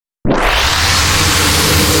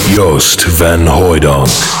Joost van Hooijdonk.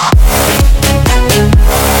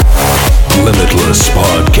 Limitless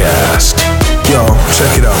Podcast. Yo,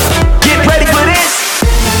 check it out. Get ready for this!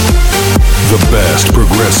 The best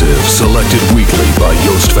progressive selected weekly by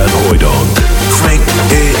Joost van Hooijdonk. Crank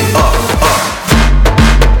it up.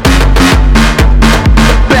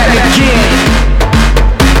 Back again!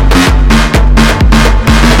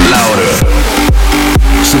 Louder.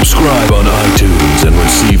 Subscribe on iTunes and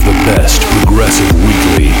receive the best progressive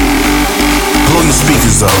weekly. Blow your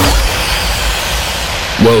speakers up.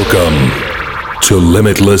 Welcome to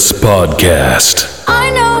Limitless Podcast. I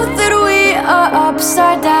know that we are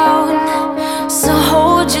upside down, so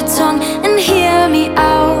hold your tongue and hear me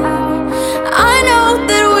out. I know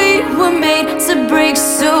that we were made to break,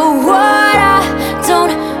 so what, I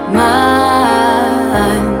don't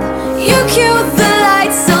mind. You cue the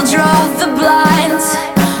lights, I'll draw the blinds.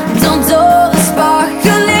 Don't dull the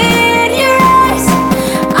sparkle in your eyes.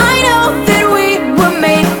 I know that we were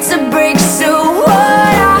made to break, so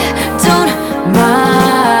what, I don't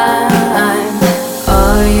mind.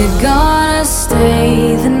 Are you gonna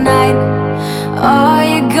stay the night? Are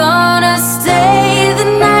you gonna stay?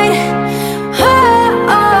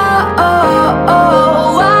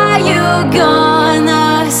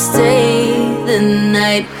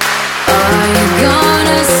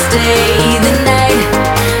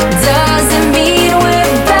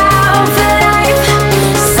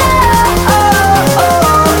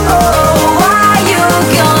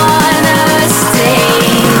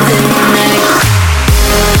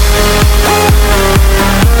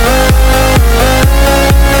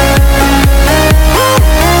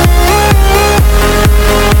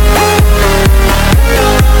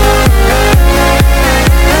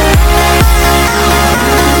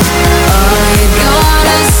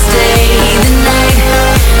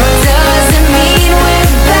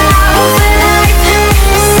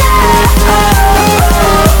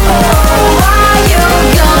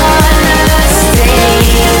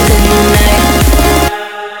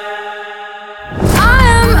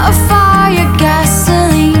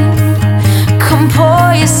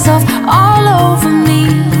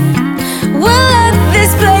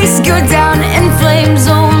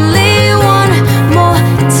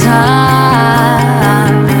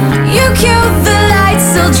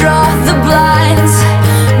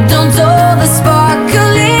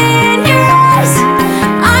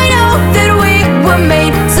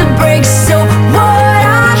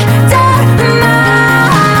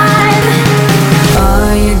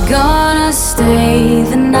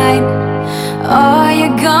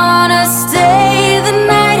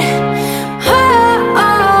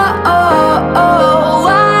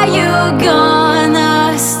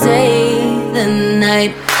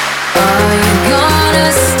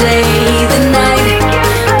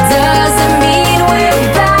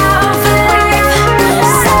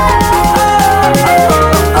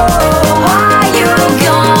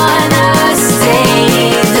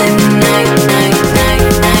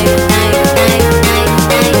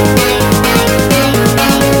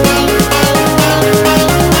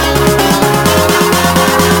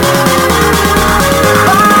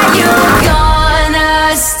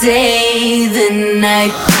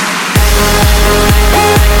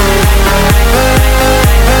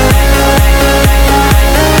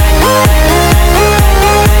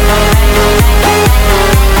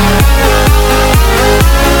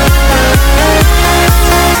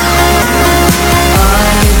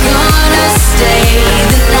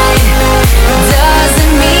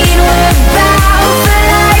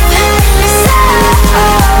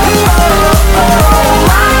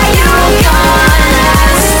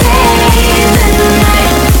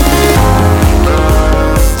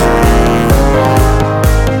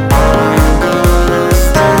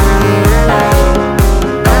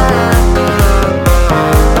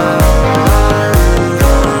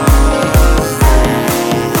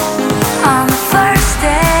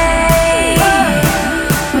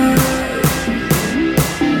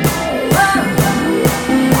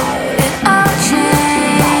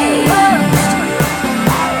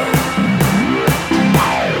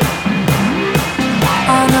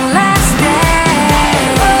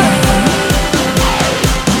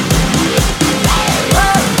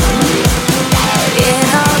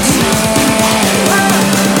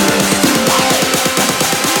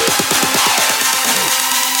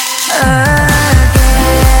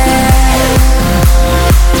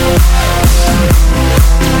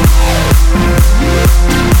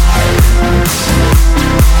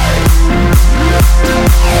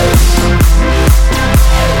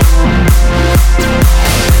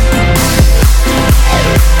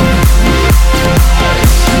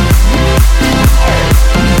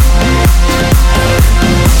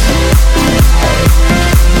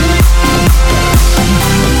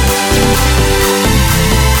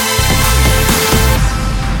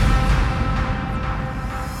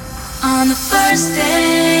 On the first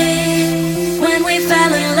day, when we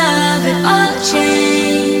fell in love, it all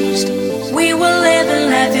changed. We were living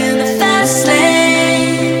life in the fast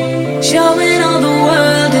lane, showing all the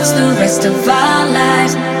world it's the rest of our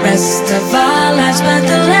lives, rest of our lives. But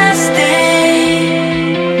the last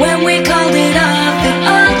day, when we called it off, it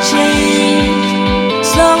all changed.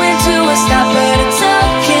 Slowing to a stop, but it's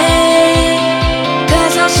okay,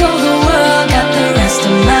 'cause I'll show the world got the rest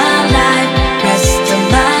of my life, rest of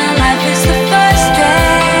my life is the first day.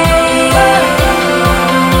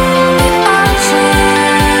 It all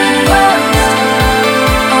changed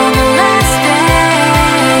on the last day.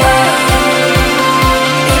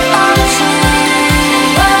 It all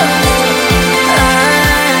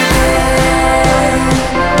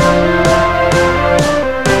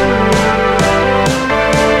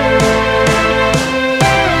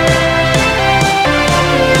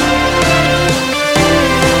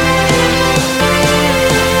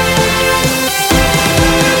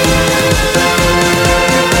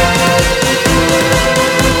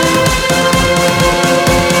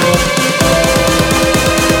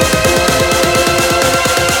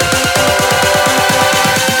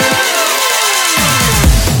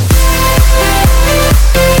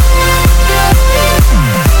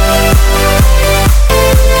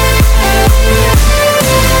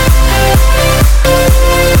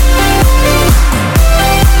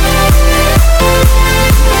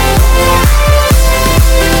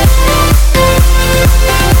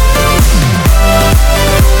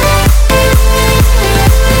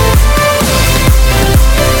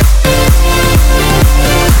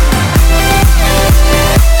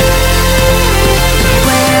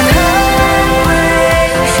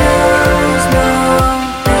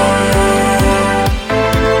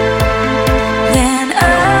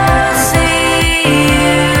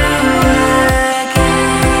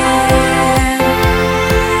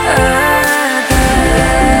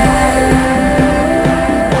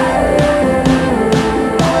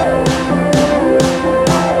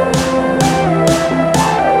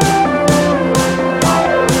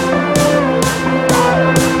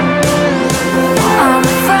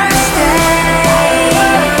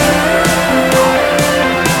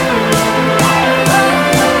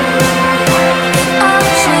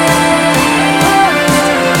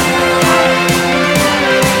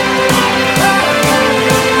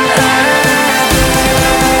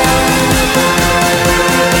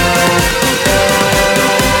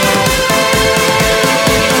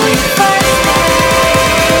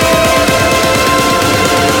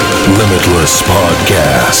Limitless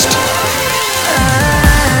Podcast.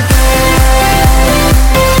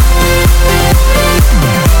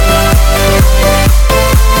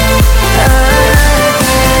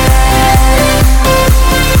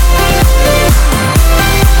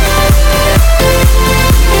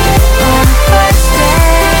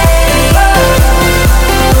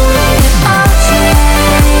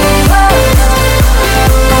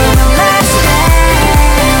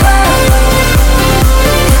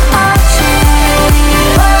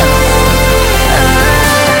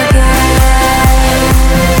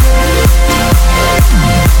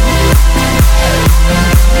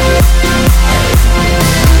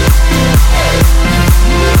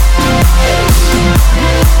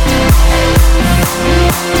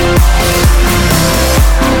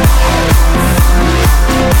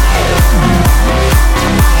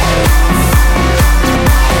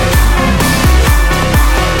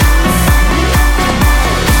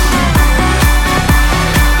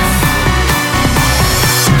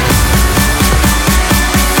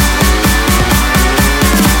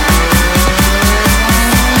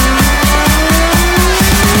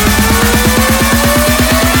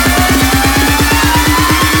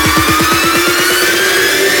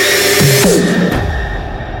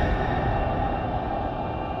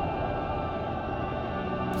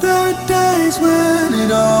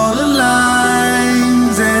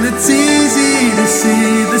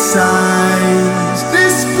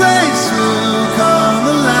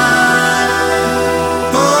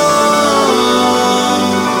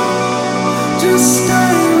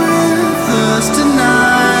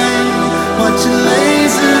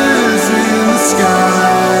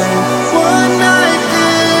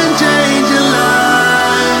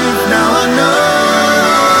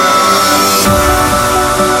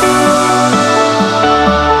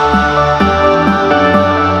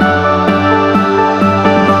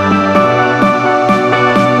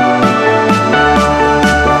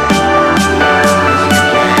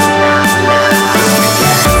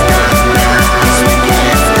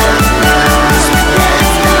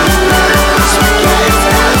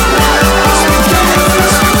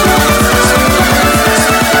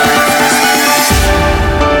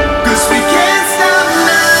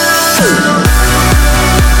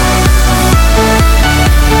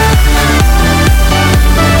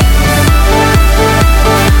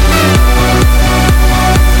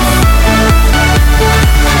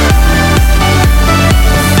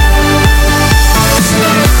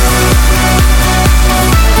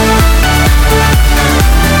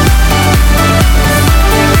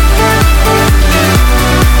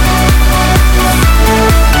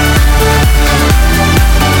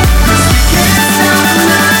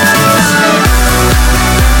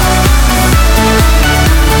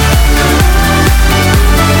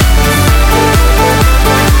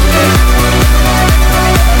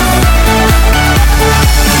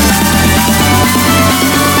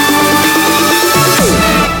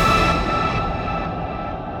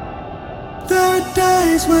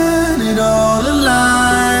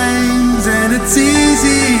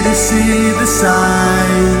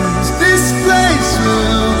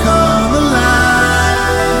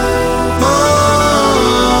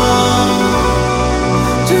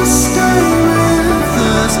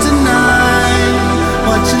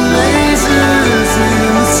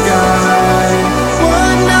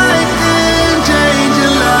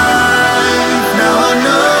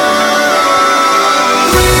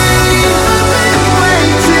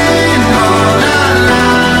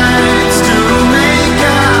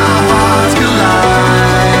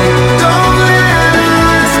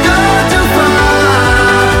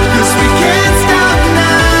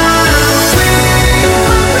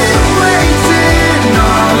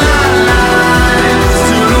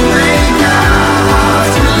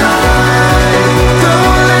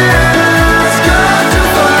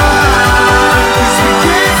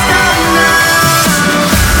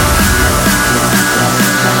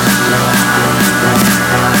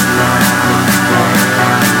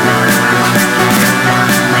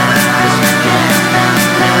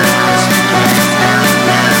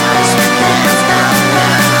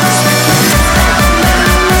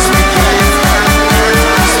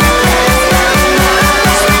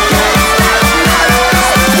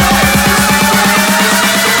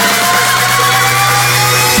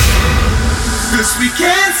 we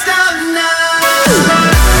can't stop now.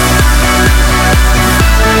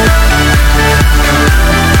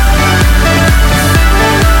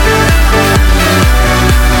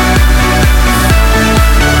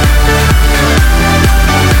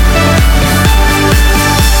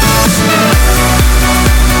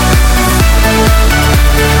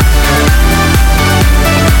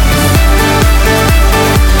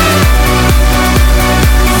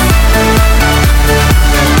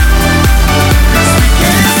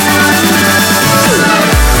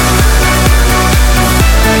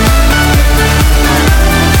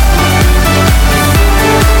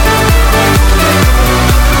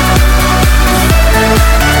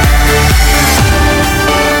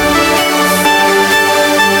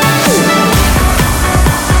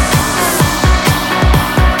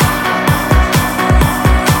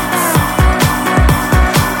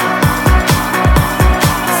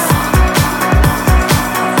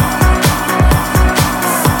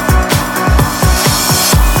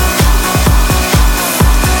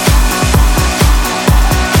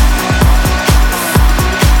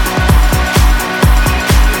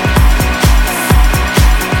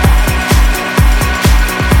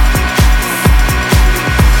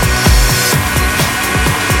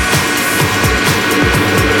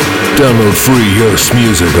 Download free Joost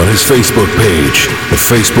music on his Facebook page at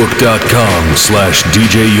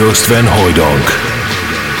facebook.com/DJ Joost van Hooijdonk.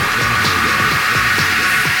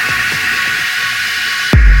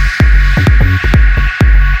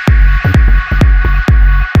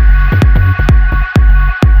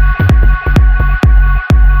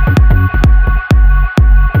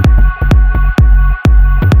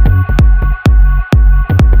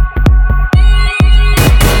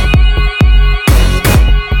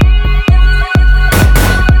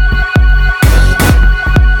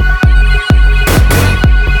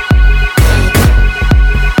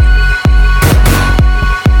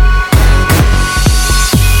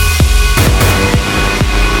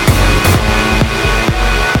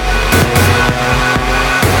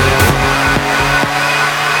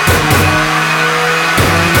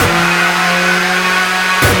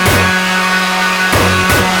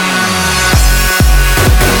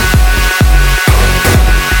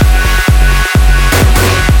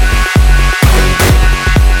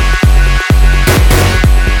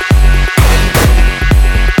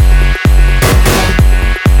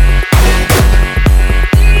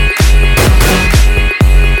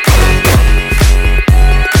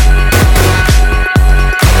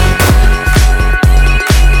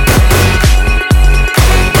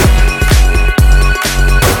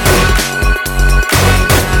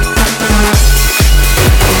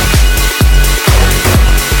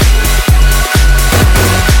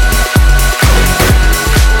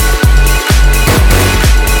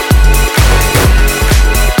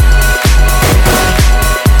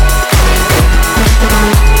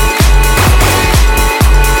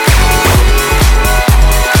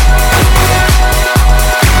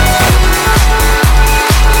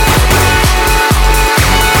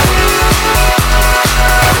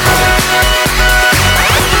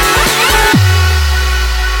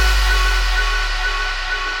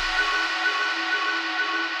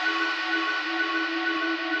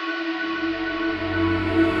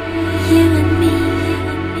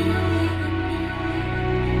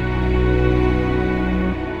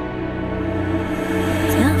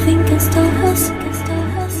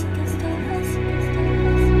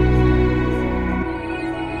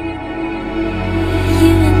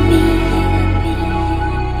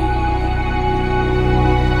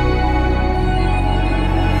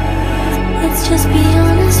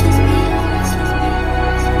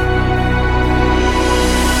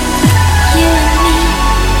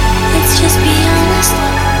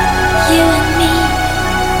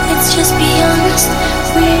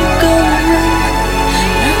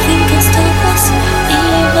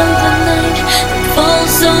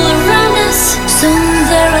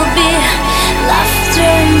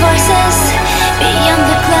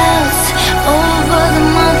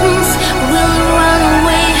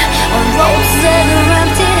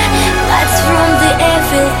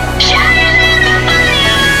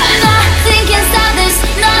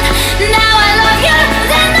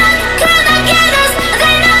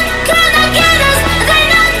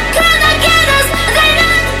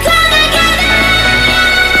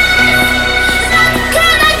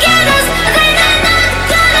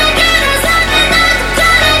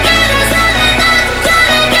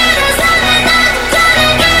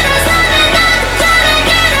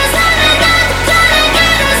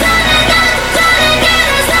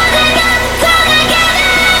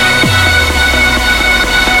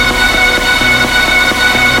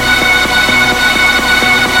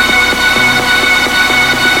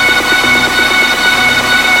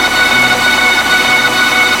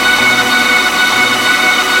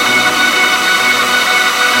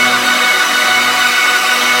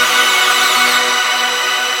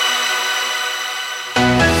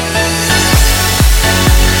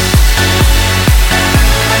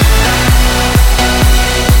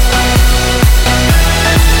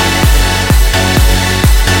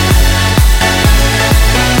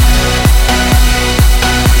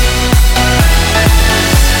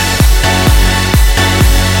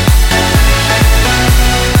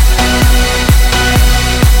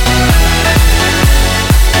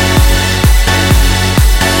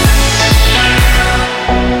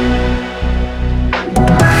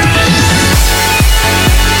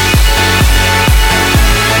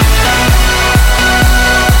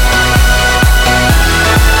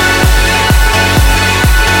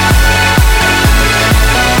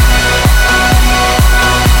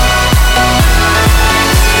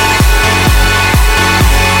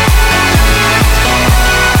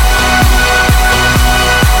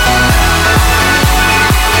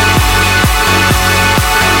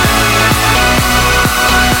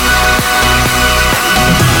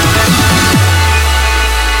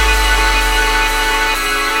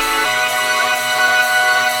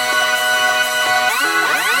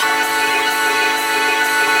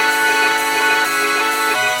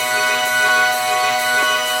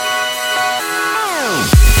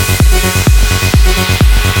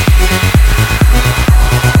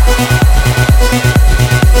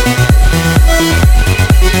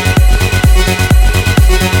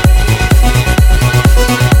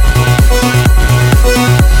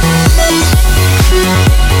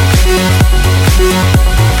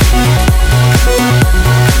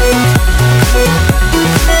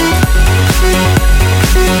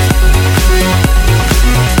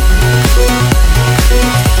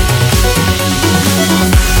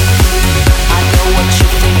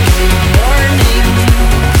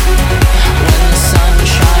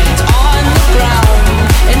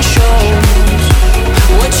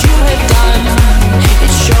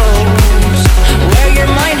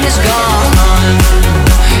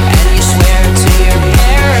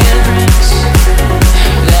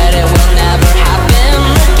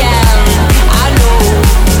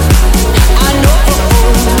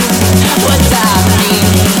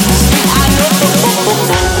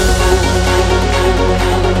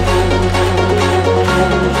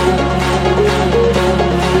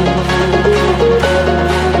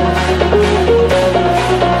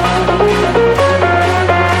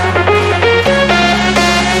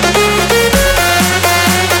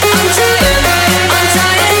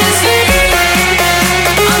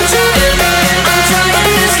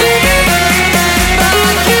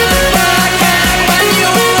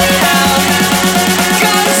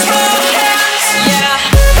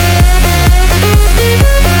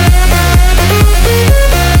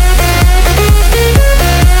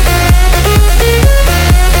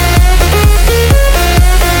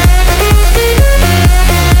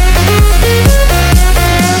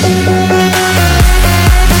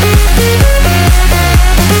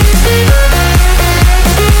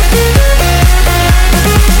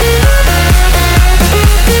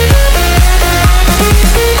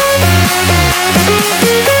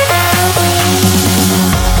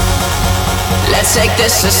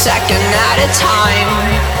 this a second at a time.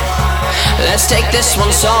 Let's take this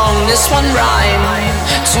one song, this one rhyme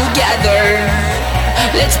together.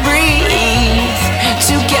 Let's breathe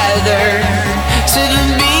together to the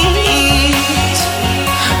beat.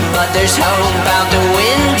 But there's hope out the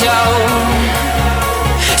window,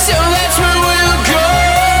 so that's where we'll go.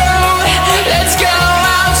 Let's go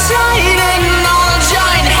outside and all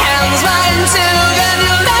join hands, but until then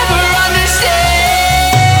you'll never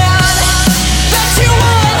understand that you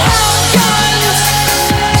all have guns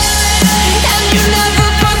and you never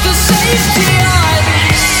put the safety on,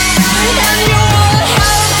 and you all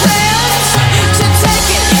have plans to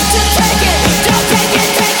take it, don't take it, take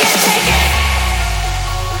it.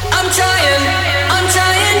 I'm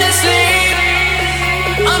trying to sleep.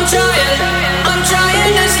 I'm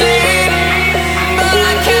trying to sleep, but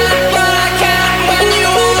I can't when you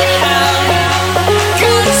all have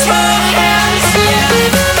guns for hands. Yeah,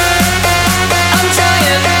 I'm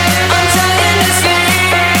trying to sleep.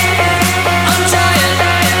 I'm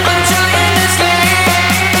trying to sleep,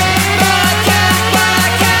 but I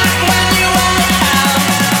can't when you all have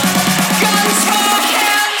guns for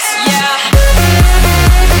hands. Yeah.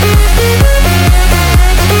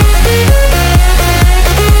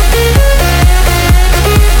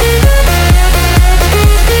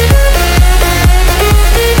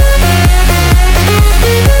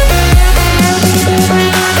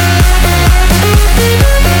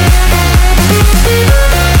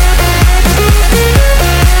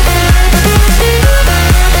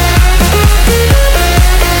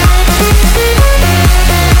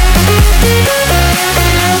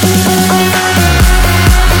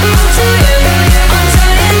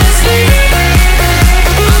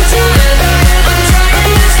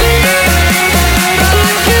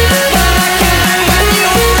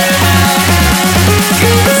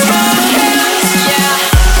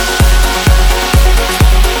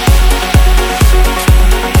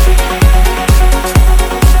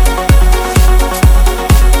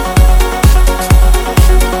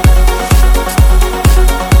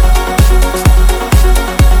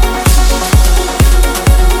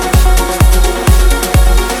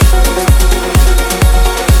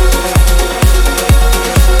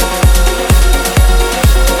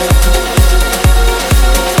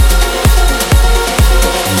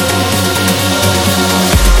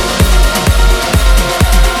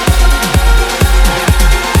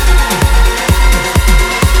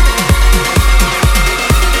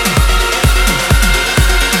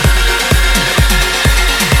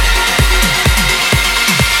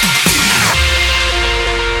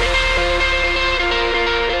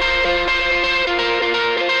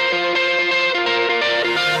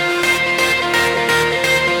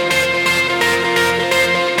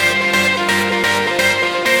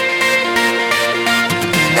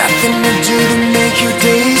 Nothing to do to make your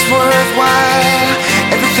days worthwhile.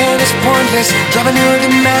 Everything is pointless, driving you to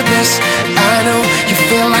madness. I know you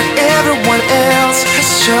feel like everyone else has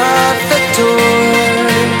shut the door.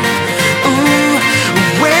 Ooh,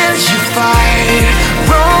 when you fight,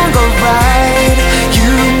 wrong or right,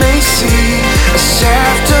 you may see a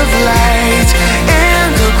shaft of light and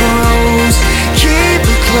the grows. Keep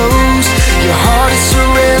it close, your heart is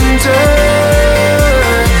surrendered.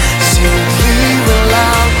 Simply will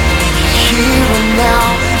out, here and now,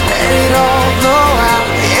 let it all blow out.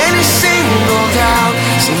 Any single doubt,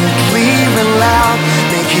 simply will out,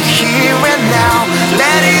 make it here and now,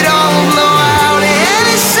 let it all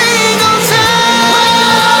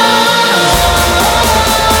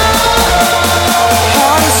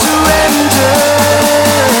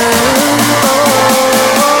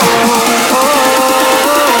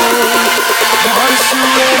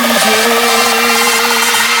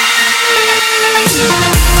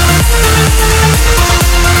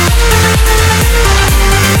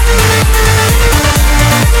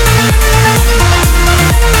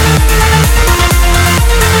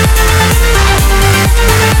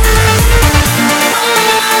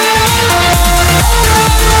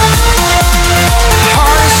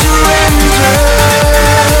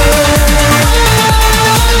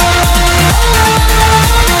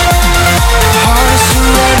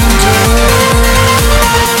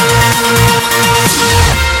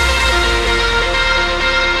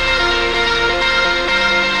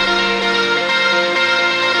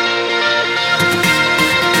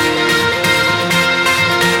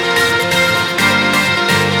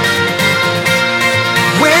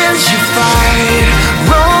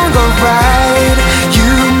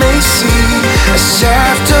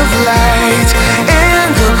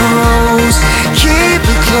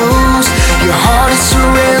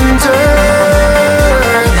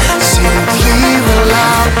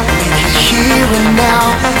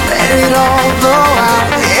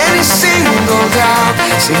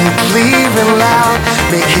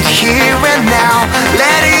here and now.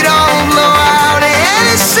 Let it all blow out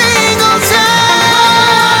any single time.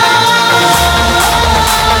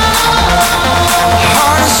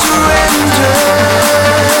 Heart of surrender.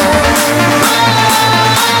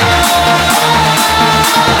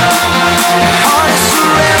 Heart of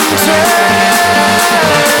surrender.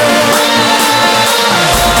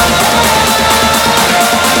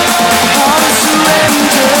 Heart of surrender.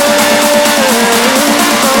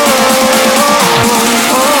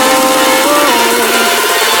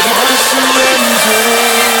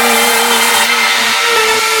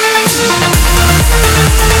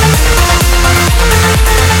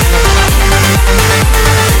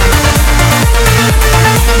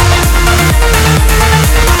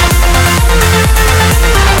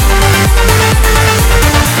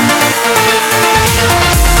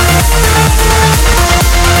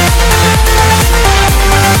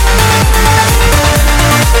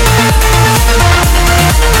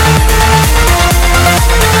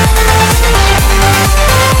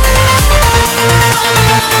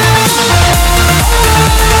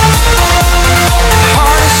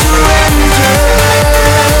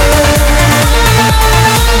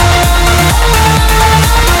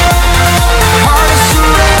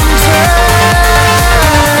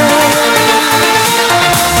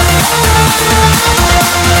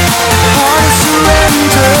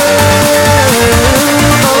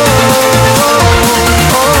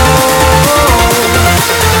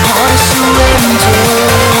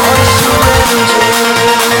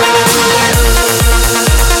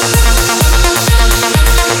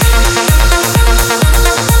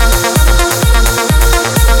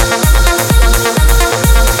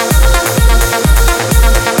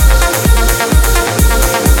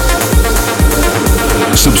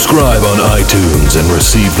 Subscribe on iTunes and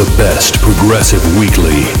receive the best Progressive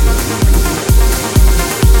Weekly.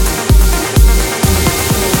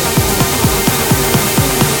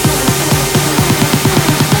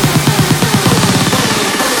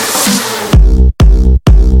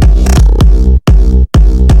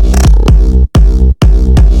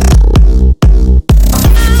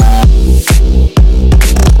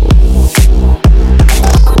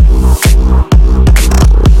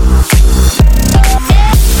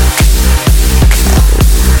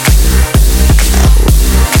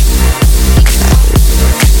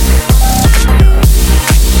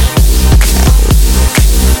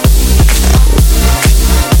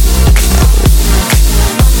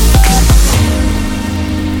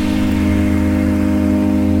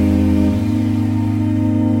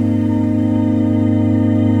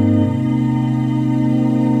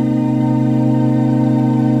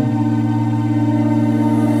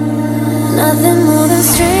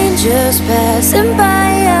 Just passing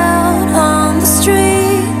by out on the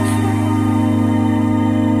street.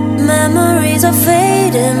 Memories are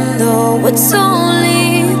fading, though it's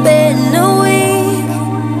only been a week.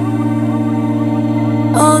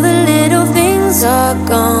 All the little things are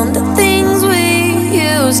gone, the things we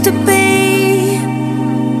used to be.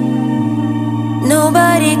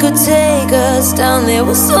 Nobody could take us down, there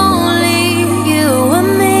was only you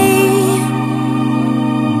and me.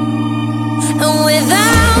 And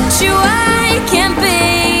without you I can't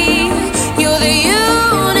be. You're the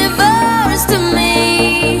universe to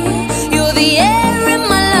me. You're the air in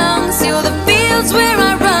my lungs. You're the fields where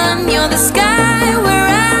I run. You're the sky where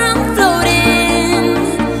I'm floating.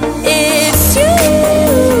 It's you.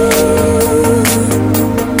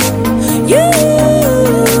 You.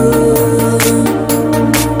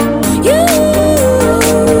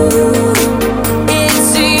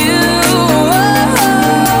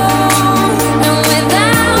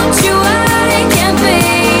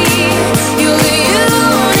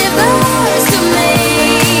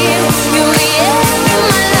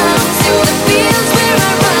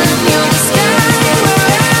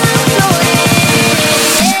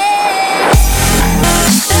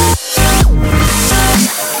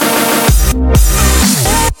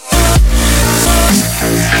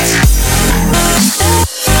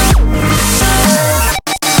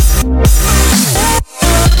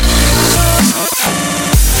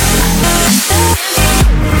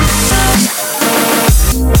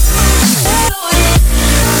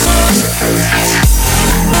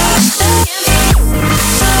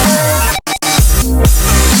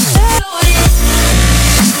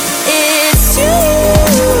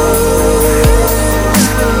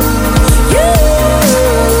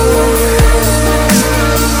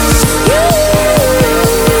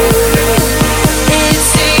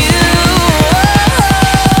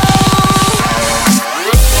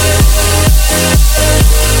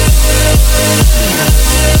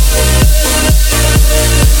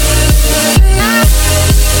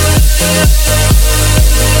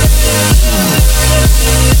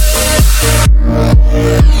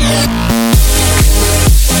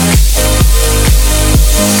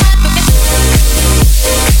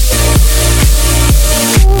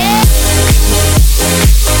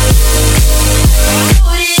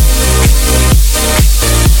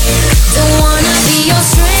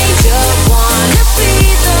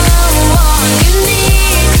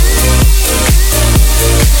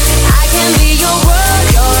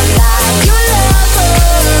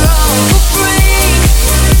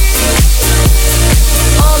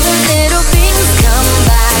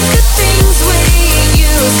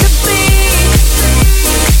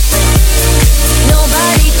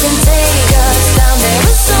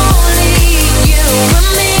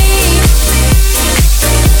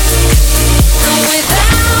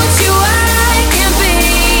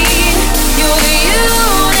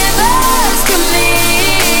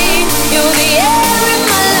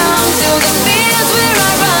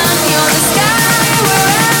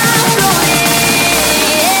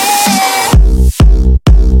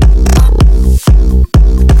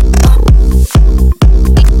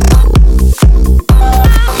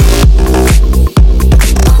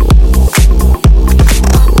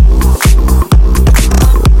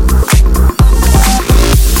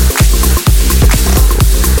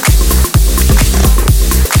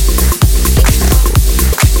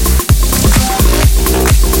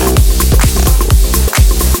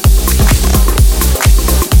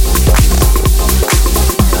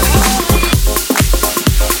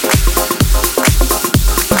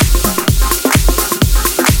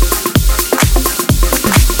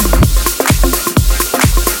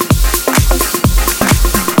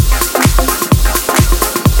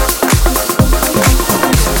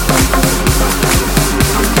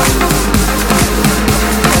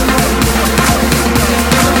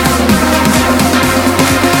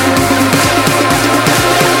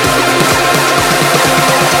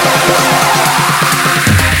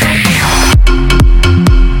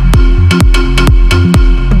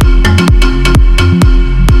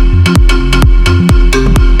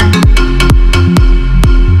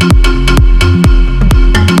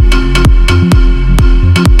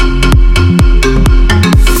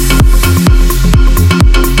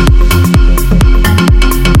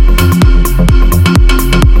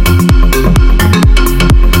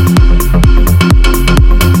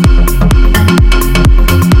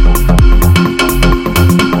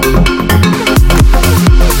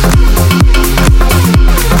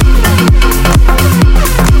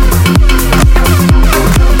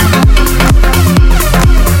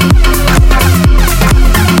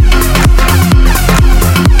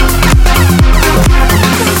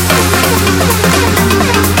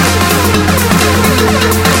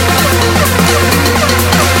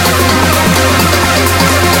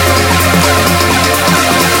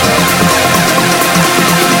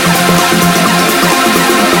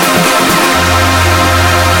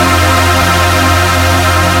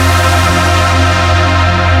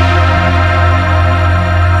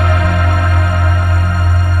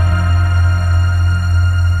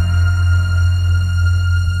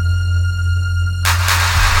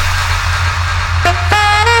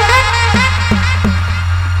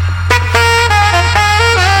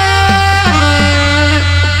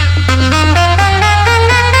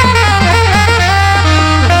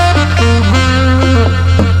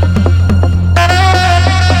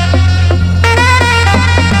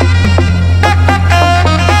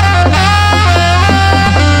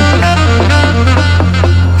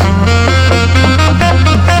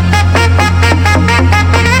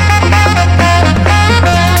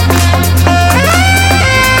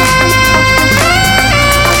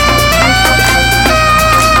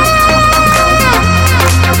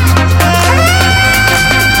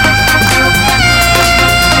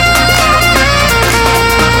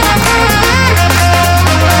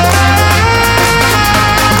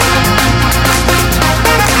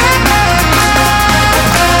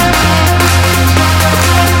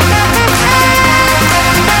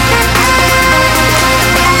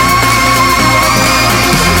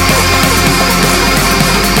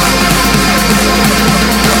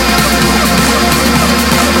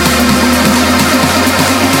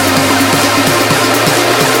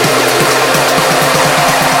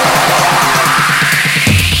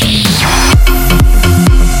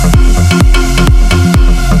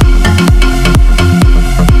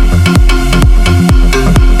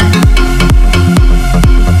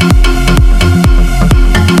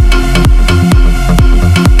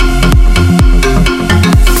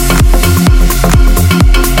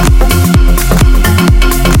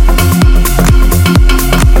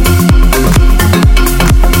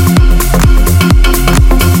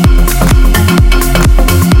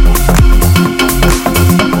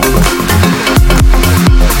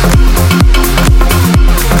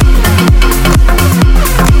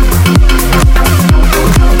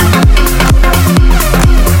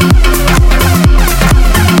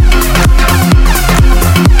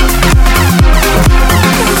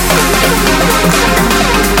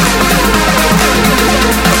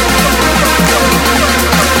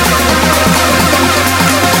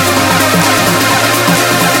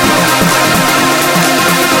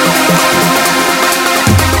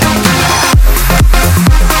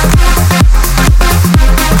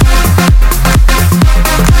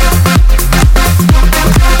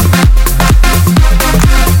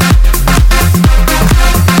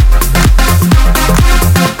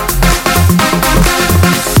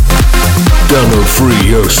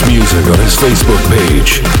 Jost's music on his Facebook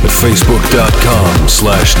page at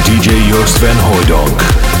facebook.com/DJ Joost van Hooijdonk.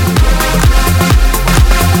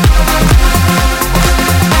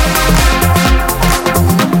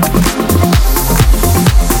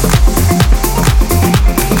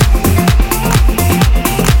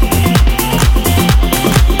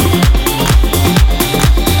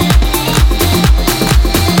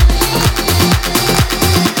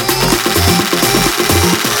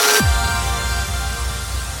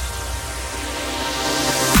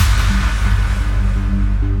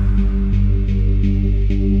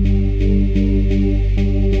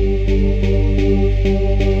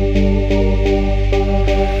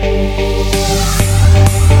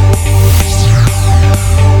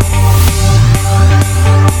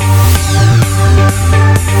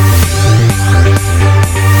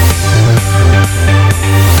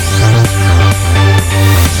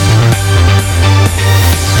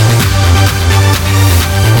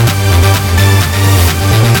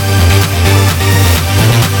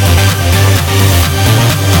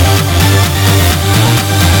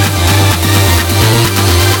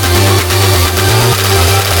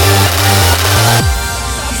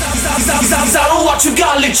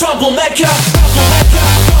 Troublemaker.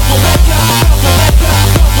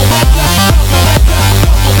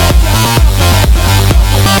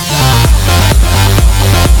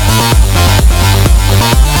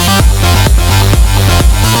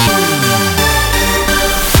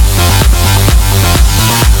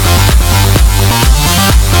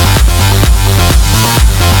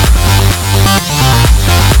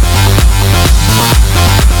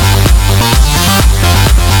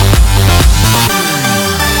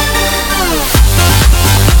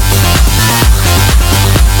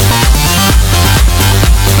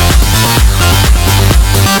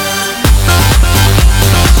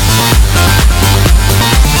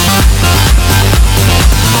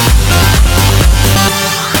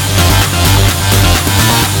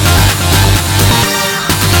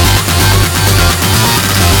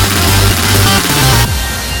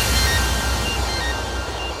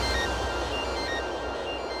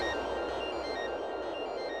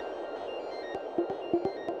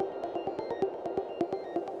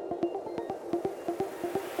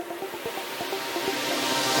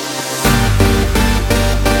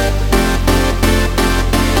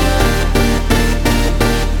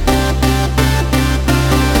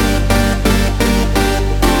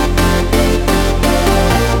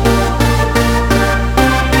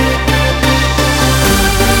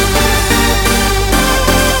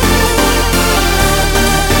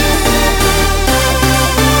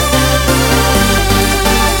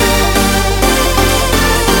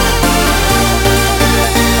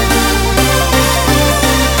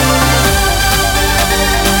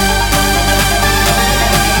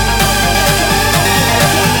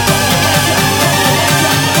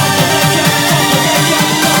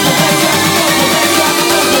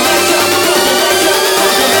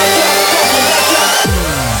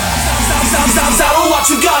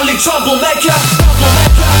 Troublemaker.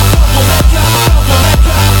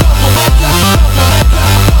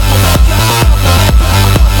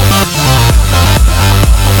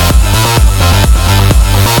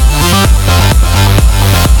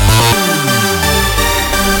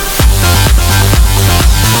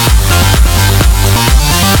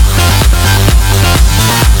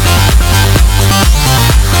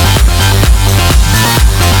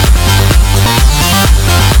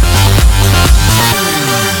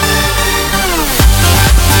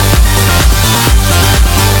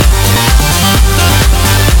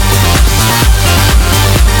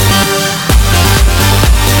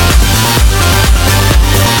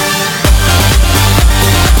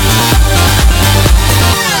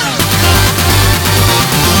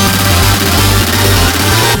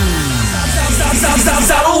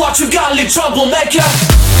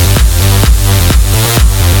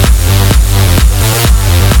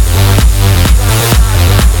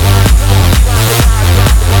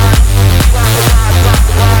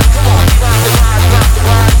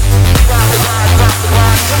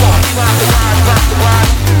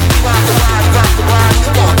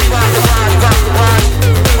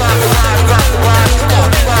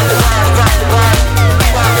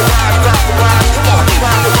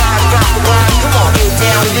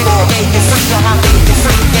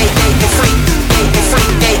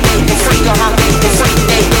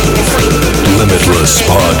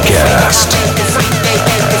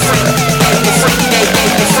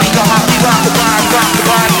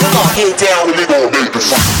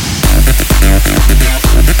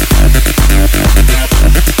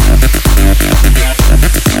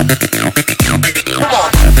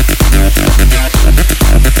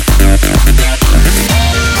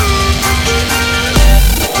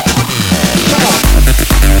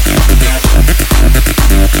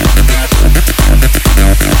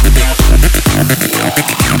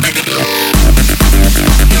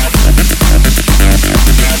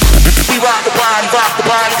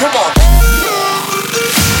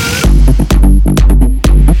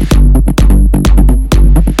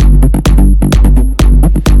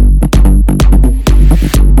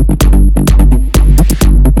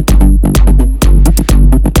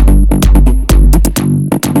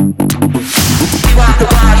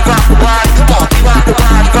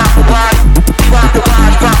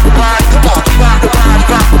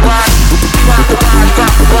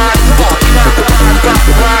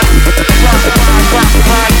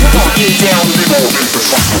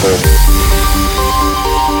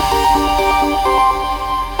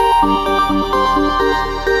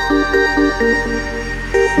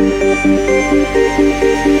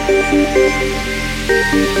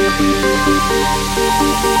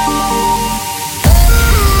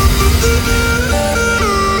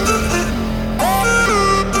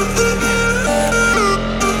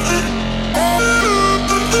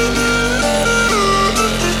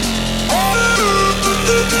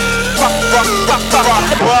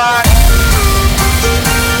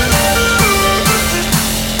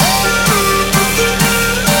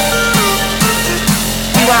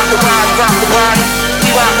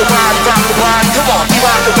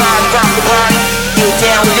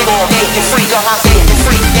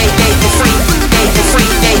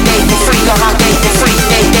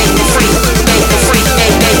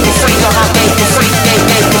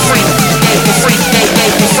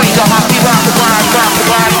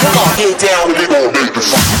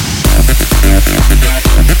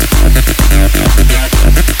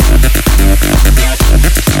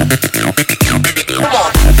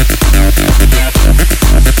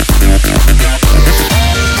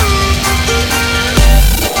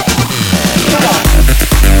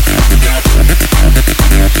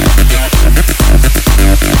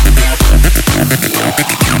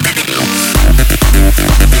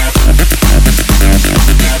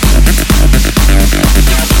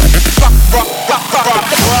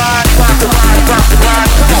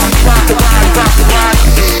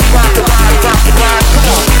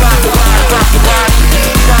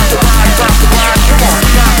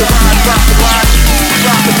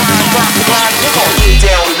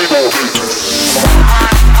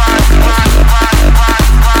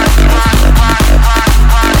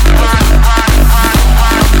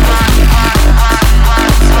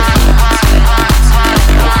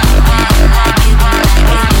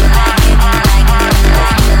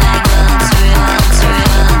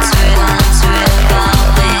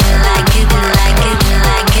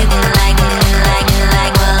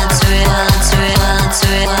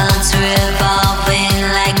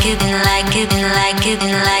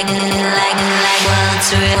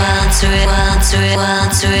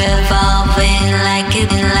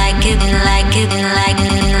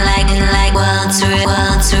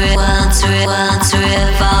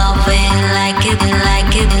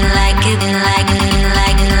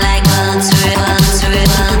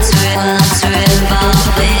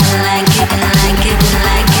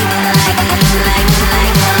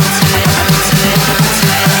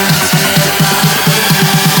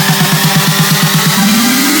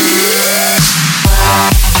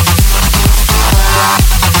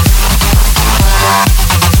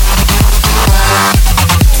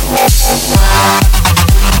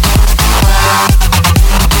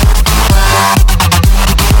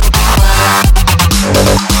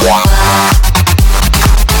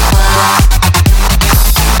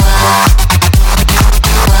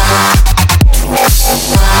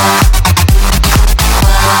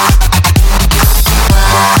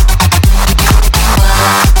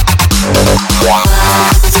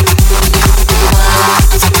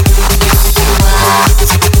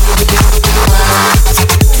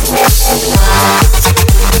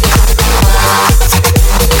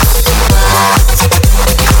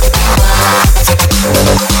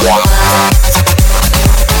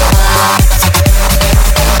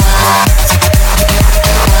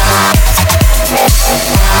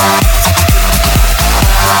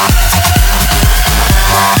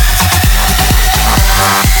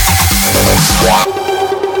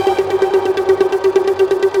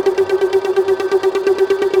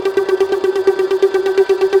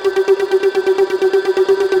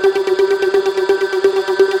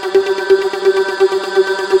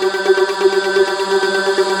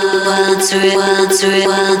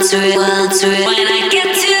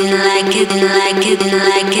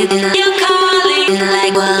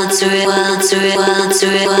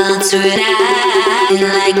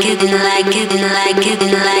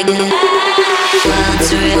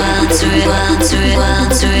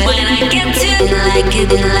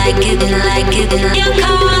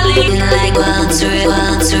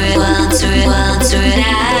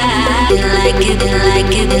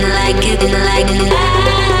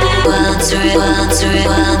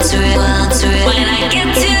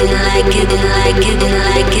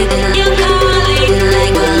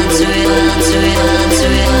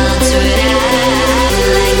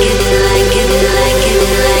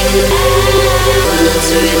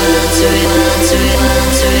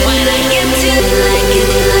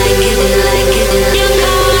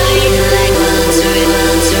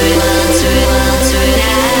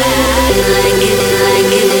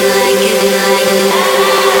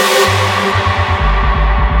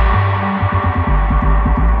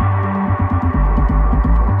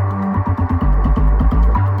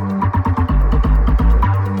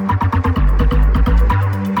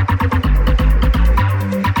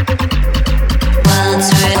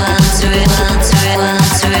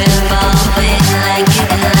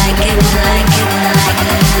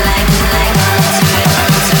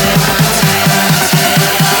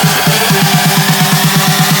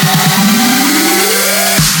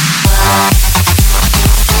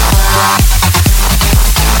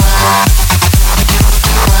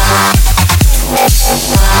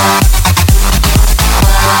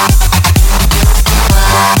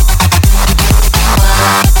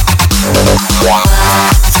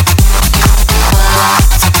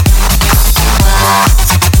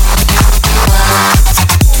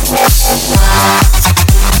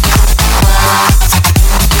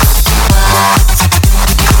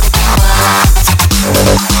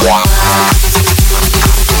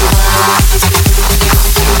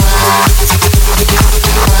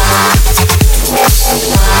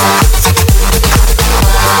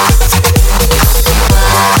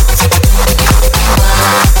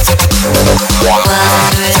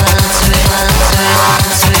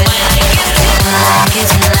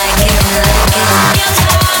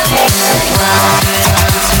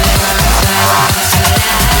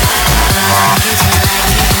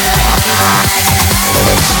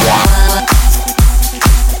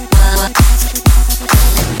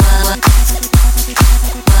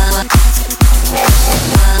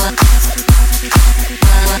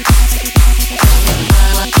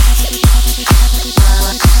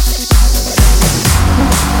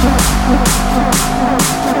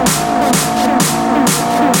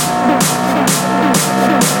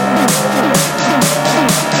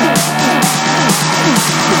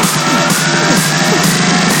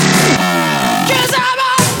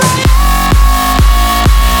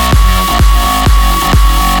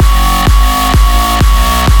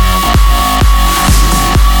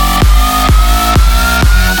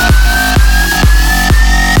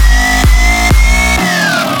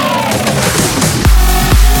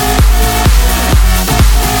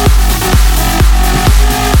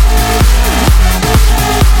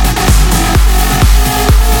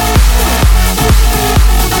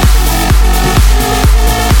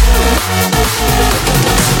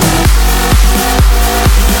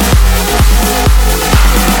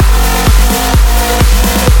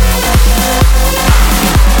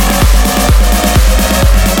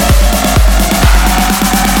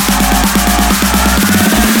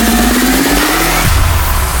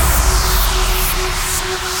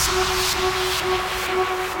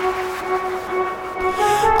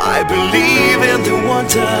 I believe in the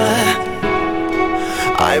wonder.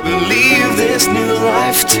 I believe this new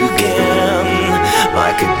life to gain.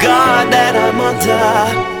 Like a god that I'm under.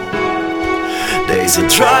 Days of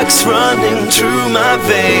drugs running through my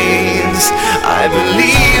veins. I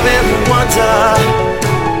believe in the wonder.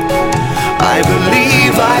 I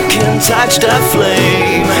believe I can touch the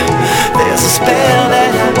flame. There's a spell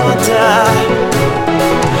that I wonder.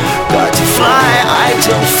 Got to fly, I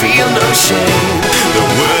don't feel no shame. The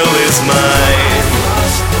world is mine.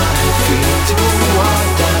 Lost my feet to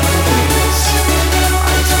water.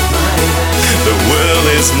 The world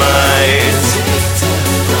is mine.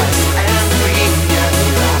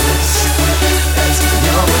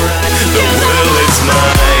 The world is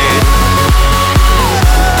mine.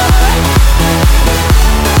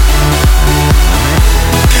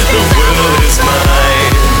 The world is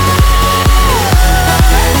mine.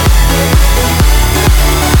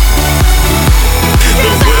 The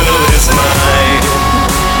world is mine.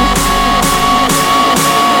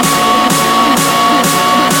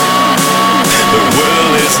 The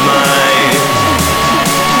world is mine.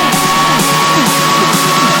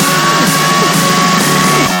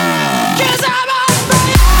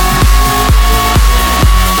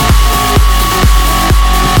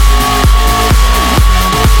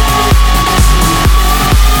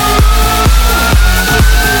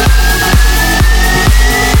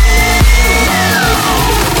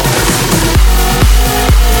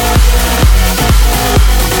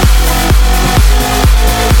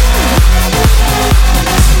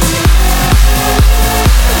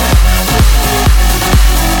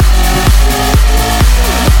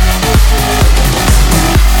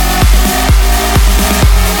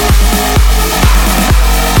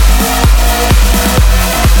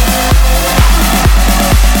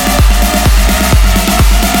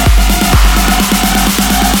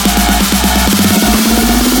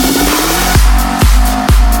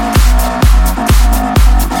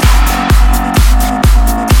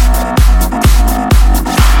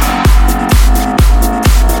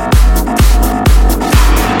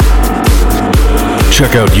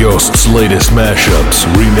 Check out Yost's latest mashups,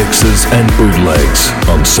 remixes, and bootlegs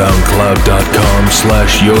on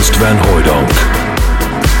soundcloud.com/Joost van Hooijdonk.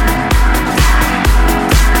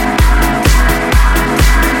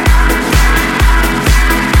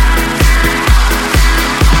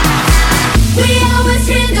 We always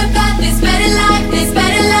dreamed about this better life, this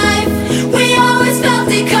better life. We always felt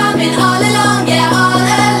it coming all along, yeah, all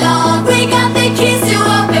along. We got the keys to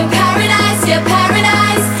open paradise, yeah,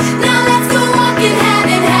 paradise. Now let's go walking hand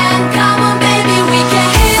in hand. Come on, baby, we can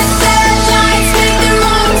hit the lights, make the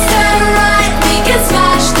wrongs turn right. We can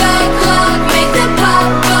smash the clock, make the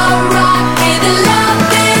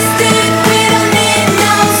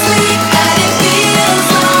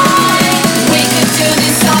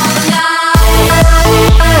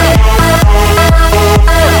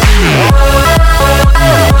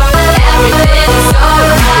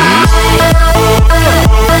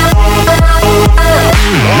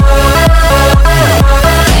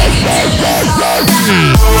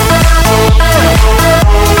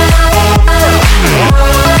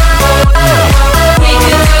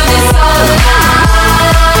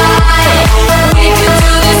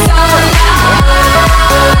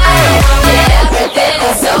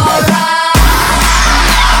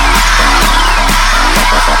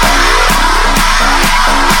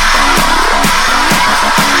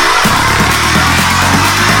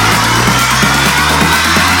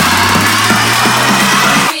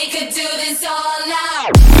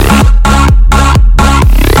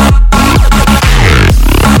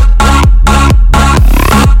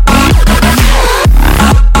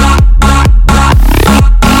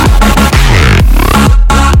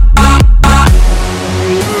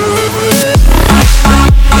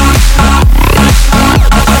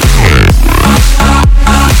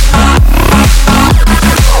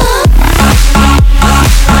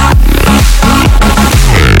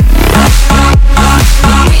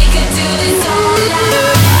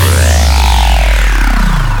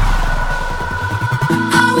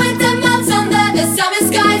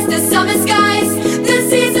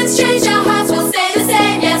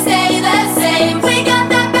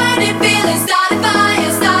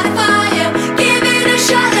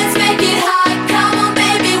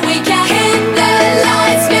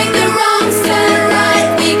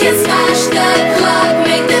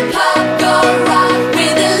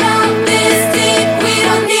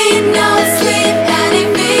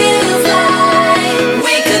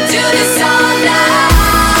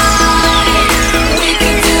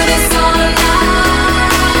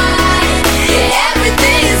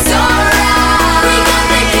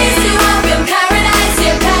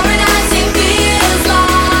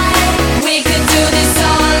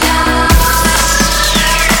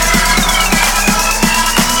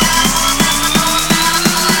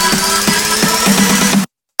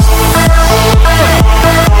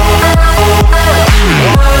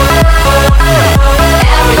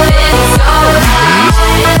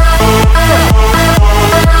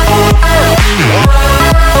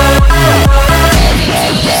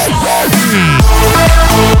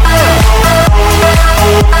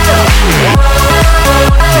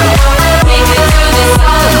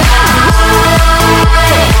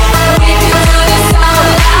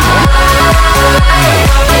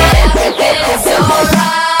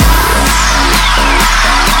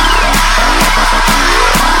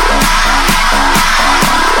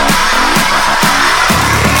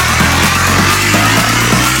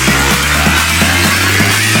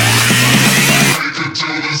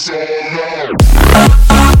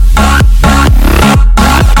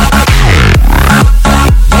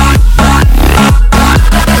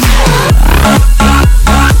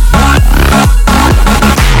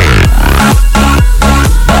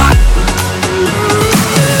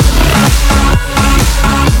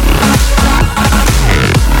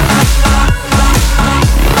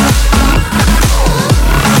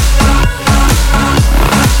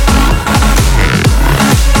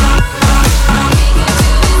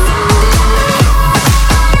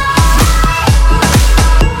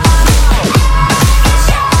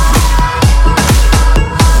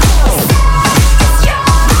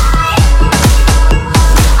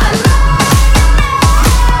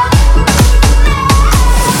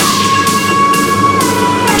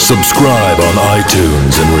Subscribe on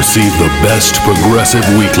iTunes and receive the best progressive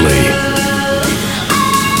weekly.